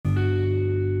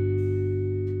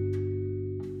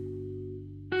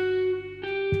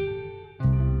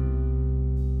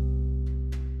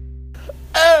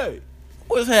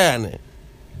What's happening?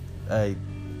 Hey,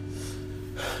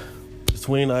 it's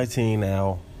 2019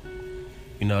 now.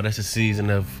 You know, that's the season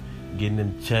of getting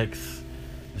in checks.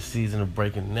 The season of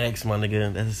breaking necks, my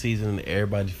nigga. That's the season that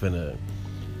everybody finna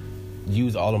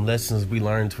use all them lessons we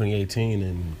learned in 2018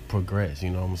 and progress. You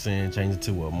know what I'm saying? Change it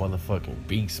to a motherfucking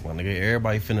beast, my nigga.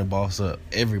 Everybody finna boss up.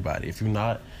 Everybody. If you're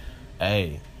not,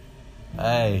 hey.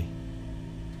 At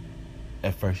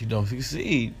first you don't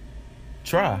succeed.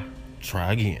 Try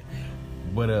again.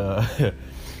 But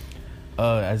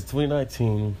as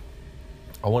 2019,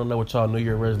 I want to know what y'all New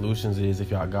Year resolutions is,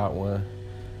 if y'all got one.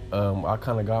 I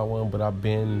kind of got one, but I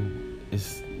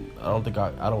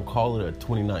don't call it a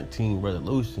 2019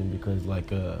 resolution because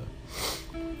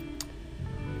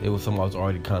it was something I was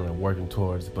already kind of working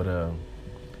towards. But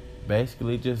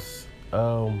basically just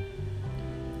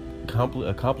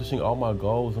accomplishing all my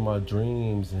goals and my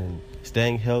dreams and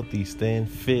staying healthy, staying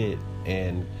fit,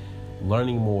 and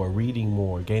learning more, reading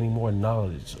more, gaining more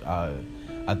knowledge. I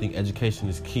think education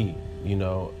is key, you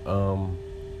know.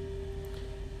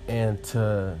 And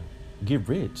to get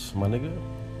rich, my nigga.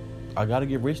 I gotta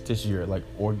get rich this year,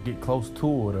 or get close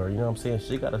to it, or, you know what I'm saying?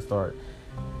 Shit gotta start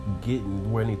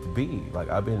getting where it needs to be.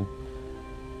 I've been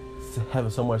having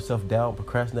so much self-doubt,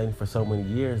 procrastinating for so many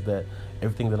years that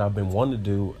everything that I've been wanting to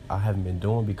do, I haven't been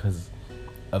doing because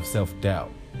of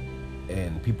self-doubt.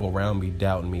 And people around me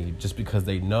doubting me just because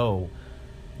they know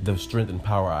the strength and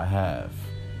power I have.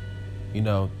 You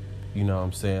know what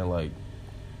I'm saying?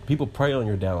 People prey on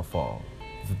your downfall.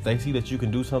 If they see that you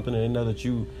can do something and they know that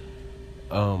you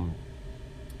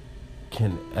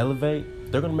can elevate,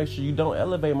 they're gonna make sure you don't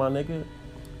elevate, my nigga.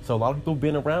 So a lot of people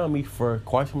been around me for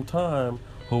quite some time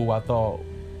who I thought,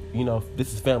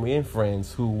 this is family and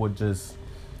friends who would just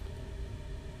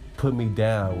put me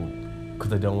down because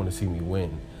they don't want to see me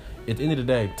win. At the end of the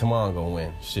day, tomorrow gonna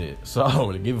win. Shit. So I don't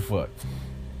really give a fuck.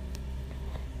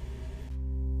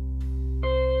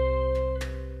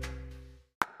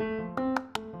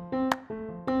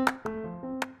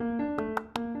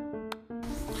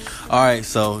 Alright,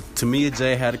 so Tamia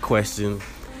J had a question,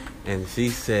 and she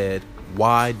said,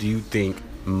 why do you think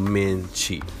men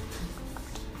cheat?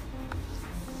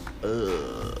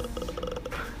 Let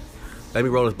me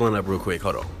roll this blunt up real quick.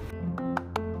 Hold on.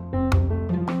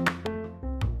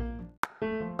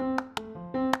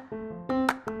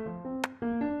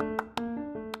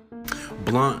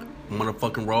 Blunt,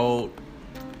 motherfucking rolled.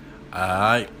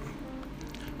 Alright.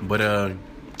 But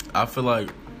I feel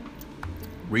like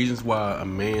reasons why a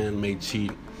man may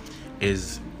cheat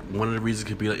is one of the reasons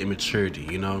could be immaturity,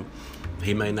 you know?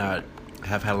 He may not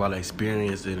have had a lot of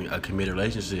experience in a committed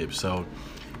relationship, so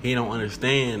he don't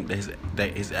understand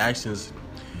that his actions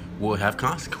will have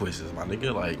consequences, my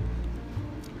nigga.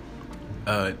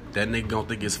 That nigga gonna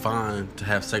think it's fine to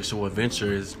have sexual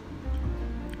adventures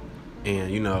and,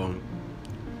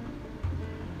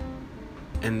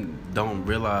 and don't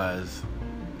realize,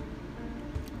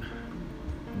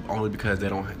 only because they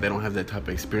don't have that type of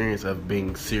experience of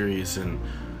being serious and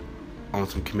on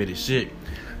some committed shit,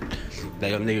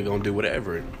 that nigga gonna do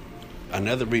whatever.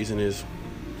 Another reason is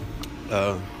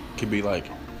could be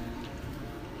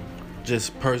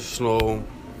just personal.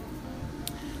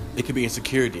 It could be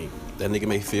insecurity. That nigga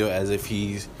may feel as if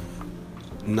he's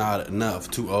not enough,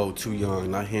 too old, too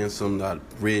young, not handsome, not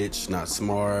rich, not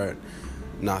smart,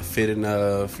 not fit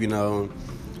enough,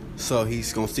 So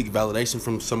he's gonna seek validation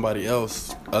from somebody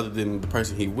else other than the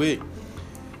person he with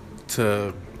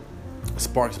to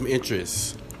spark some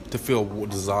interest, to feel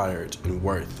desired and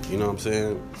worth. You know what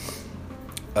I'm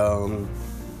saying?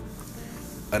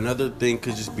 Another thing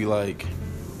could just be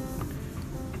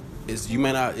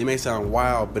it may sound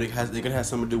wild, but it could have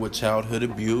something to do with childhood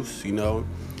abuse.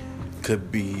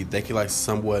 Could be they could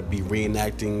somewhat be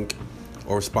reenacting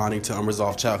or responding to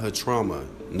unresolved childhood trauma,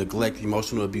 neglect,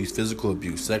 emotional abuse, physical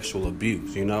abuse, sexual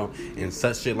abuse, and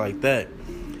such shit like that.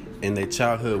 And their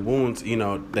childhood wounds,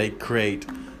 they create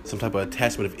some type of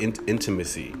attachment of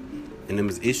intimacy, and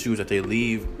them issues that they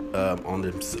leave on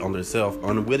themselves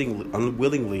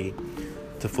unwillingly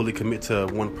to fully commit to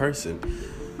one person.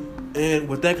 And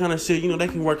with that kind of shit, they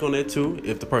can work on that too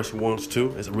if the person wants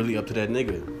to. It's really up to that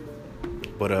nigga.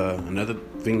 But another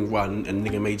thing why a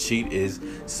nigga may cheat is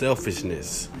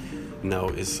selfishness.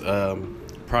 It's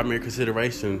primary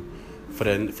consideration for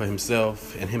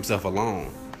himself and himself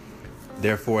alone.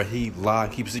 Therefore, he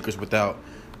keeps secrets without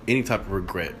any type of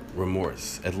regret,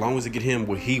 remorse, as long as it get him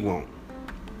what he want.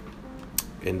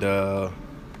 And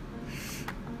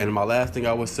my last thing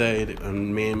I would say, that a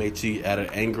man may cheat out of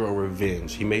anger or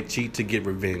revenge. He may cheat to get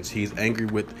revenge. He's angry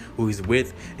with who he's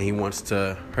with, and he wants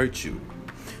to hurt you.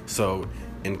 So,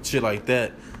 and shit like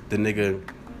that, the nigga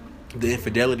the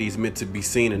infidelity is meant to be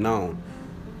seen and known.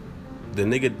 The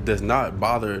nigga does not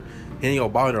bother. He ain't gonna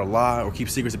bother to lie or keep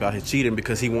secrets about his cheating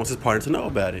because he wants his partner to know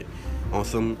about it on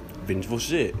some vengeful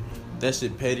shit. That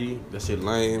shit petty. That shit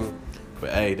lame.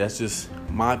 But hey, that's just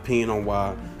my opinion on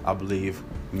why I believe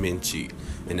men cheat.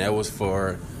 And that was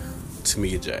for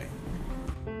Tamia J.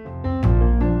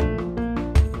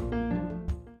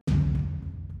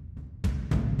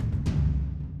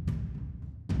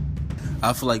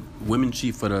 I feel like women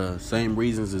cheat for the same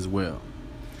reasons as well.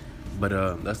 But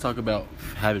let's talk about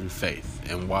having faith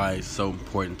and why it's so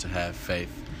important to have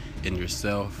faith in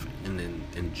yourself and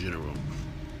in general.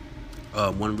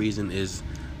 One reason is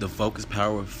the focused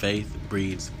power of faith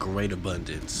breeds great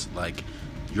abundance. Like,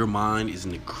 your mind is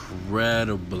an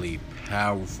incredibly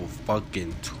powerful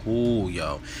fucking tool,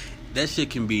 yo. That shit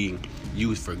can be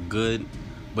used for good,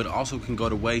 but also can go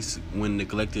to waste when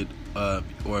neglected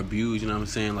or abused, you know what I'm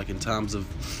saying? Like, in times of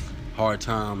hard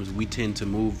times, we tend to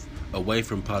move away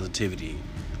from positivity.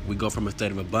 We go from a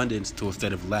state of abundance to a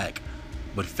state of lack.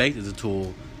 But faith is a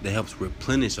tool that helps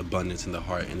replenish abundance in the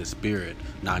heart and the spirit,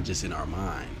 not just in our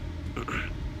mind.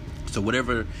 So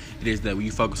whatever it is that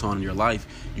you focus on in your life,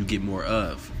 you get more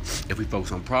of. If we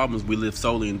focus on problems, we live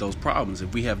solely in those problems.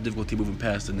 If we have difficulty moving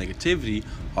past the negativity,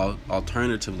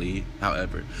 alternatively,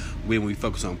 however, when we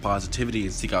focus on positivity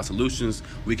and seek out solutions,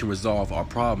 we can resolve our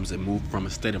problems and move from a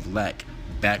state of lack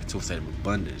back to a state of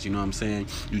abundance. You know what I'm saying?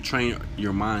 You train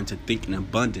your mind to think in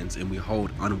abundance, and we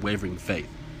hold unwavering faith.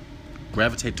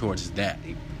 Gravitate towards that.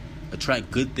 Attract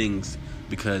good things,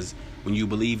 because when you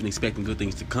believe and expecting good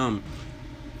things to come,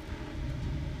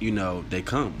 you know, they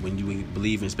come. When you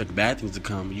believe and expect bad things to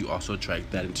come, you also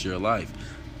attract that into your life.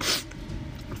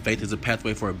 Faith is a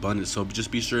pathway for abundance, so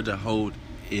just be sure to hold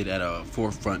it at a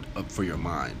forefront up for your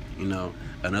mind. You know,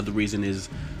 another reason is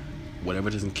whatever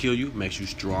doesn't kill you makes you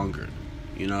stronger.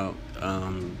 You know,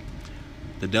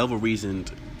 the devil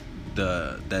reasoned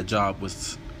that Job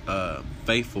was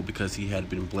faithful because he had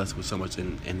been blessed with so much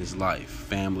in his life: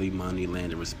 family, money,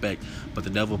 land, and respect. But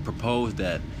the devil proposed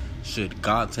that should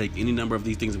God take any number of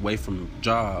these things away from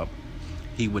Job,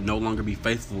 he would no longer be a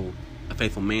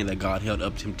faithful man that God held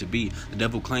up to him to be. The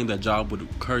devil claimed that Job would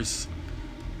curse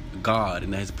God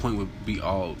and that his point would be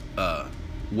all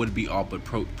but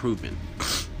proven.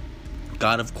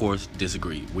 God, of course,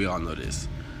 disagreed. We all know this.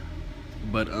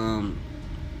 But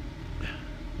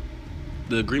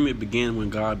the agreement began when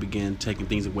God began taking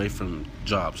things away from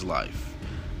Job's life.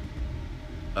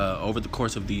 Over the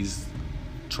course of these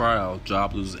trials,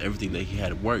 Job loses everything that he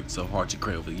had worked so hard to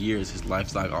create over the years: his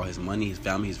lifestyle, all his money, his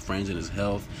family, his friends, and his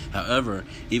health. However,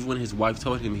 even when his wife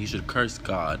told him he should curse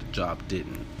God, Job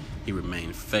didn't. He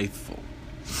remained faithful.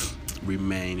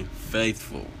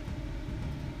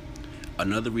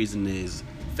 Another reason is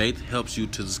faith helps you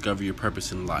to discover your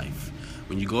purpose in life.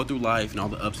 When you go through life and all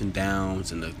the ups and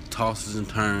downs and the tosses and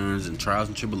turns and trials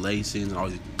and tribulations and all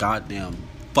these goddamn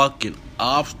fucking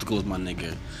obstacles, my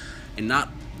nigga, and not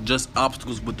just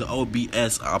obstacles with the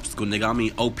OBS obstacle, nigga. I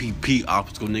mean OPP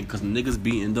obstacle, nigga, because niggas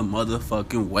be in the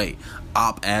motherfucking way.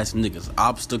 Op-ass niggas.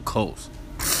 Obstacles.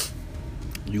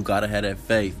 You gotta have that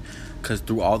faith, because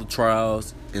through all the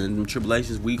trials and the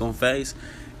tribulations we gonna face,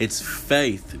 it's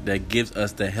faith that gives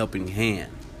us the helping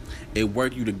hand. It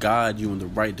works you to guide you in the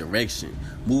right direction,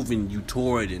 moving you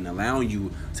toward and allowing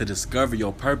you to discover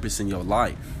your purpose in your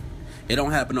life. It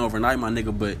don't happen overnight, my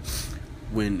nigga, but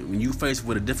when you face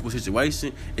with a difficult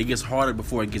situation, it gets harder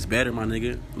before it gets better, my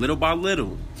nigga. Little by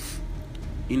little.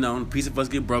 You know, a piece of us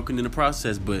get broken in the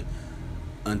process, but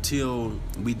until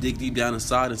we dig deep down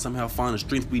inside and somehow find the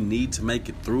strength we need to make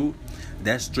it through,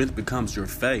 that strength becomes your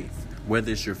faith.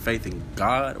 Whether it's your faith in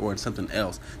God or in something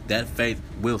else, that faith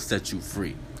will set you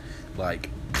free. Like,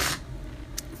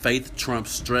 faith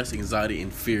trumps stress, anxiety,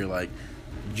 and fear. Like,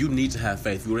 you need to have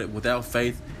faith. Without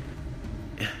faith,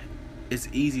 it's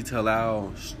easy to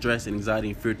allow stress and anxiety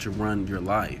and fear to run your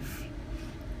life.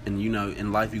 And, you know,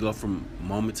 in life, you go from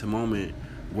moment to moment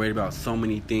worried about so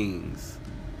many things.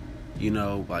 You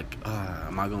know, like,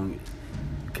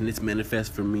 can this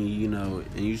manifest for me? You know,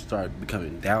 and you start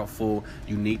becoming doubtful.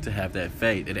 You need to have that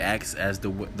faith. It acts as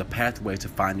the pathway to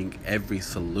finding every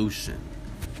solution.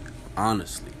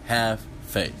 Honestly, have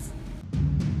faith.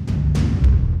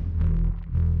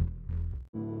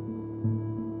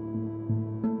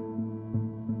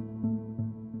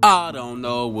 I don't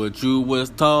know what you was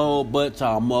told, but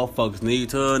y'all motherfuckers need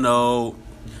to know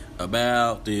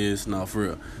about this. No, for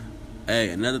real. Hey,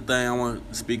 another thing I want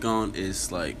to speak on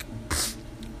is, like,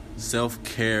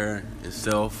 self-care and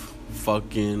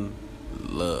self-fucking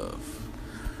love.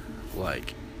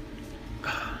 Like,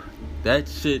 that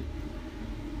shit,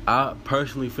 I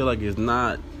personally feel like it's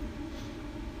not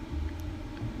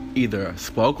either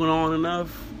spoken on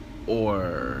enough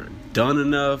or done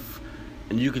enough,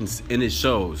 and it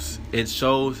shows. It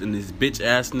shows in this bitch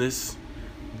assness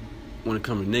when it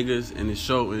comes to niggas, and it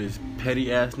shows in this petty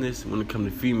assness when it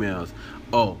comes to females.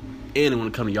 Oh, and when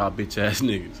it comes to y'all bitch ass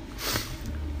niggas.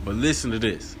 But listen to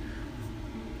this.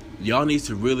 Y'all need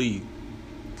to really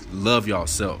love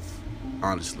yourself,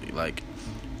 honestly. Like,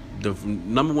 the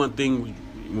number one thing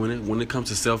when it comes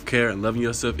to self-care and loving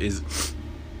yourself is,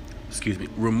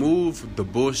 remove the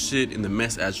bullshit and the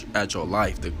mess at your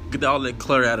life. Get all that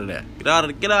clutter out of that. Get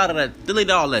out of that. Delete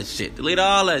all that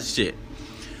shit.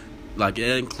 Like,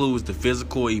 it includes the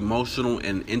physical, emotional,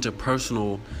 and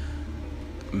interpersonal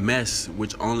mess,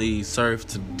 which only serves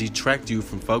to detract you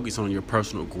from focus on your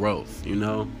personal growth, you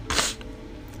know?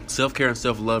 Self-care and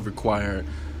self-love require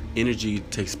energy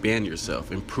to expand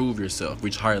yourself, improve yourself,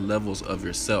 reach higher levels of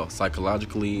yourself,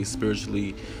 psychologically,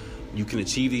 spiritually. You can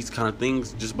achieve these kind of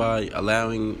things just by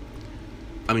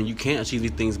you can't achieve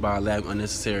these things by allowing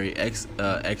unnecessary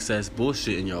excess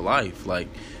bullshit in your life. Like,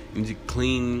 you need to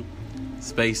clean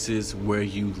spaces where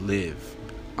you live,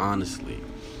 honestly.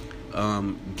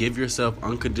 Give yourself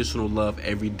unconditional love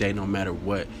every day, no matter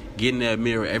what. Get in that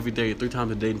mirror every day, 3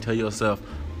 times a day, and tell yourself,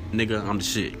 nigga, I'm the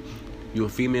shit. You a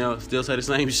female, still say the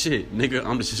same shit. Nigga,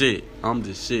 I'm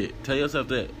the shit. Tell yourself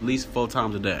that at least 4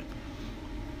 times a day.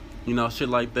 You know, shit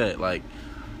like that. Like,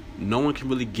 no one can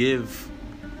really give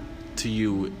to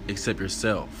you except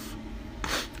yourself.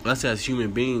 Us as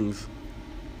human beings,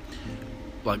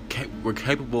 like, we're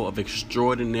capable of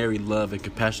extraordinary love and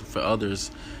compassion for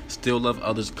others, still love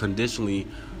others conditionally.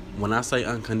 When I say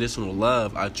unconditional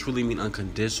love, I truly mean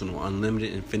unconditional,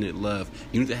 unlimited, infinite love.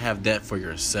 You need to have that for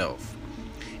yourself.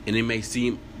 And it may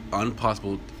seem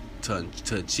impossible to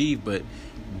achieve, but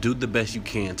do the best you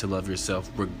can to love yourself,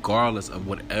 regardless of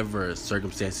whatever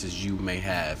circumstances you may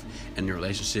have in your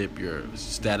relationship, your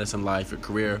status in life, your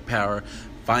career, power,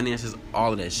 finances,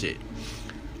 all of that shit.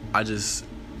 I just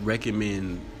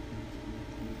recommend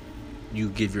you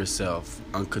give yourself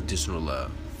unconditional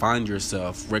love. Find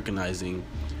yourself recognizing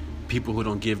people who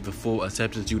don't give the full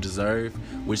acceptance you deserve,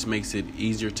 which makes it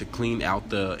easier to clean out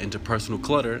the interpersonal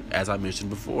clutter, as I mentioned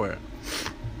before.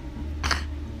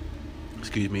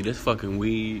 Excuse me, this fucking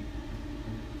weed,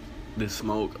 this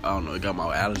smoke, I don't know, it got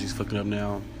my allergies fucking up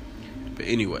now. But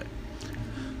anyway,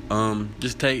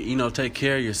 just take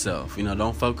care of yourself. You know,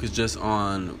 don't focus just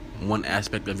on one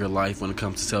aspect of your life when it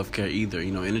comes to self-care either.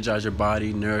 You know, energize your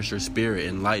body, nourish your spirit,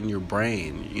 enlighten your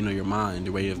brain, you know, your mind,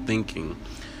 your way of thinking.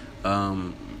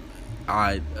 Some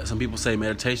people say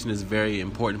meditation is very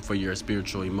important for your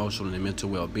spiritual, emotional, and mental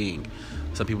well-being.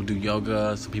 Some people do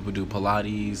yoga, some people do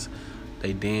Pilates,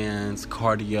 they dance,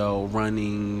 cardio,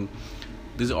 running.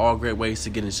 These are all great ways to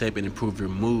get in shape and improve your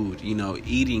mood. You know,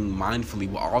 eating mindfully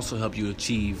will also help you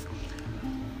achieve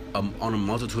on a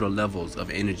multitude of levels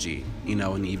of energy, you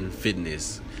know, and even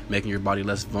fitness, making your body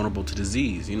less vulnerable to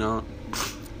disease, you know.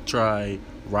 Try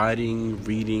writing,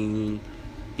 reading,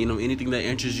 you know, anything that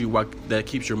interests you, that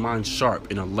keeps your mind sharp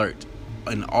and alert,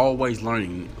 and always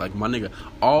learning. Like, my nigga,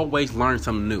 always learn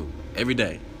something new every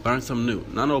day. Learn something new.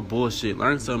 Not no bullshit.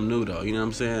 Learn something new, though. You know what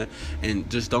I'm saying? And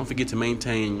just don't forget to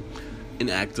maintain an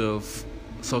active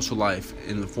social life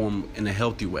in a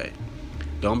healthy way.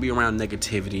 Don't be around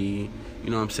negativity. You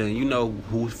know what I'm saying? You know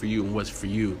who's for you and what's for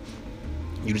you.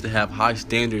 You need to have high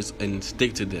standards and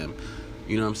stick to them.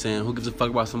 You know what I'm saying? Who gives a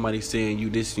fuck about somebody saying you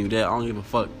this and you that? I don't give a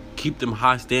fuck. Keep them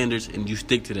high standards and you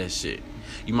stick to that shit.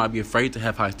 You might be afraid to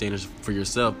have high standards for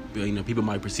yourself. You know, people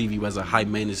might perceive you as a high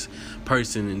maintenance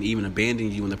person and even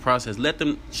abandon you in the process. Let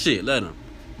them.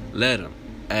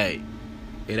 Hey,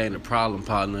 it ain't a problem,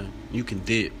 partner. You can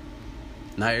dip.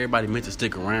 Not everybody meant to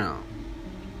stick around.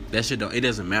 That shit it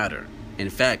doesn't matter. In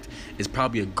fact, it's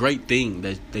probably a great thing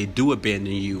that they do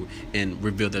abandon you and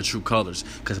reveal their true colors,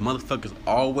 because motherfuckers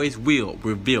always will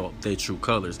reveal their true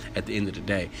colors at the end of the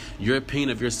day. Your opinion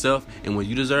of yourself and what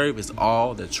you deserve is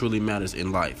all that truly matters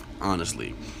in life,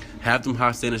 honestly. Have them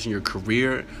high standards in your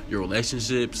career, your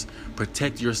relationships.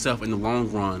 Protect yourself in the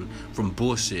long run from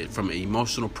bullshit, from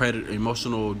emotional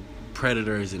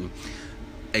predators and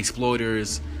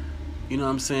exploiters. You know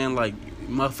what I'm saying? Like,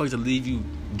 motherfuckers that leave you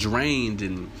drained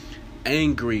and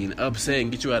angry and upset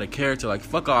and get you out of character. Like,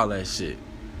 fuck all that shit.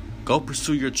 Go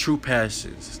pursue your true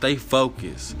passions. Stay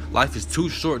focused. Life is too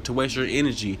short to waste your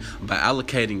energy by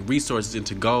allocating resources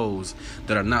into goals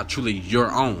that are not truly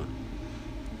your own.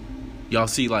 Y'all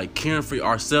see, like, caring for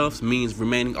ourselves means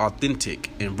remaining authentic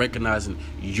and recognizing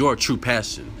your true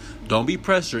passion. Don't be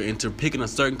pressured into picking a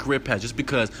certain career path just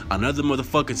because another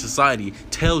motherfucking society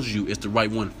tells you it's the right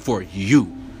one for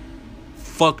you.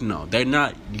 Fuck no. They're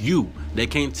not you. They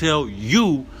can't tell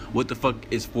you what the fuck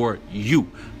is for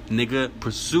you. Nigga,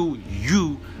 pursue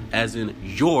you as in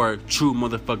your true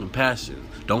motherfucking passion.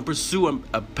 Don't pursue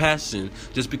a passion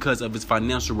just because of its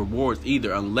financial rewards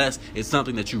either, unless it's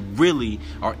something that you really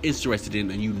are interested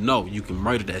in and you know you can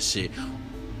murder that shit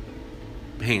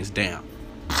hands down.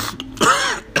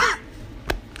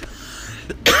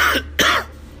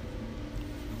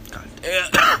 God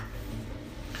damn.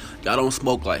 Y'all don't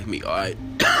smoke like me, alright?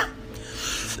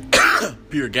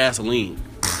 Pure gasoline.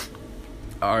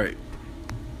 Alright.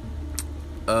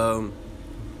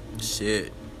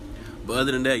 Shit. But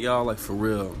other than that, y'all, like, for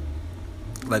real,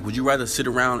 like, would you rather sit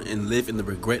around and live in the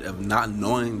regret of not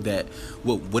knowing that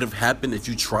what would have happened if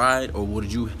you tried, or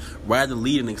would you rather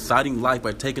lead an exciting life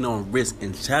by taking on risks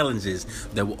and challenges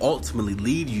that will ultimately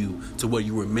lead you to what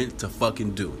you were meant to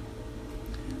fucking do?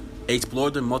 Explore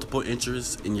the multiple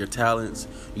interests in your talents.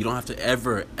 You don't have to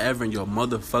ever in your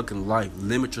motherfucking life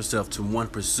limit yourself to one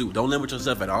pursuit. Don't limit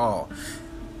yourself at all.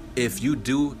 If you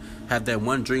do have that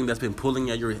one dream that's been pulling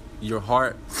at your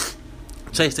heart,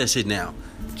 chase that shit now.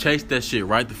 Chase that shit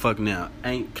right the fuck now.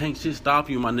 Can't shit stop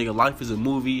you, my nigga. Life is a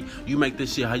movie. You make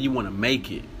this shit how you want to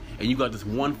make it. And you got this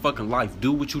one fucking life.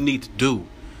 Do what you need to do.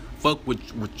 Fuck what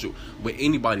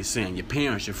anybody's saying. Your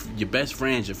parents, your best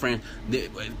friends, your friends.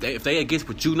 If they against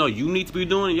what you know you need to be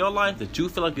doing in your life, that you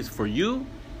feel like it's for you,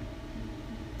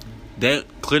 then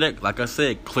clear that, like I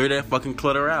said, clear that fucking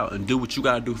clutter out and do what you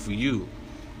gotta do for you.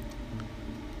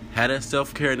 Have that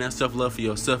self-care and that self-love for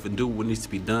yourself and do what needs to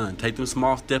be done. Take them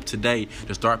small steps today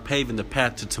to start paving the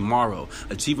path to tomorrow.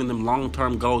 Achieving them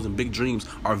long-term goals and big dreams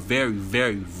are very,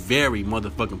 very, very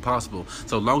motherfucking possible.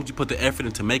 So long as you put the effort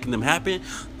into making them happen,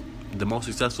 the most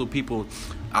successful people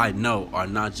I know are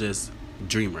not just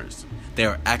dreamers. They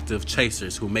are active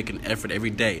chasers who make an effort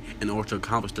every day in order to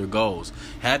accomplish their goals.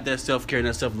 Have that self-care and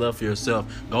that self-love for yourself.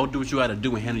 Go do what you gotta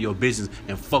do and handle your business,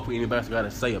 and fuck what anybody else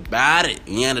gotta say about it.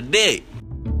 You ain't a dick.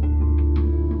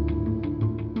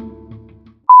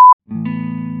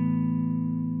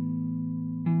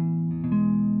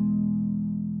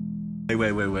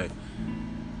 Wait.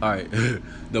 Alright.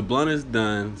 The blunt is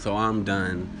done, so I'm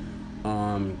done.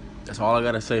 That's all I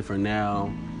gotta say for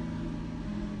now.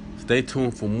 Stay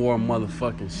tuned for more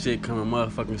motherfucking shit coming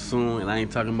motherfucking soon. And I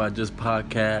ain't talking about just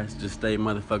podcasts. Just stay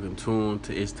motherfucking tuned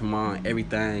to It's Tamon,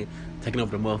 everything. Taking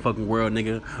over the motherfucking world,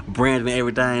 nigga. Branding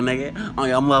everything, nigga. On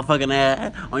your motherfucking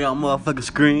ad, on your motherfucking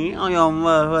screen, on your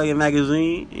motherfucking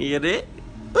magazine. You get it?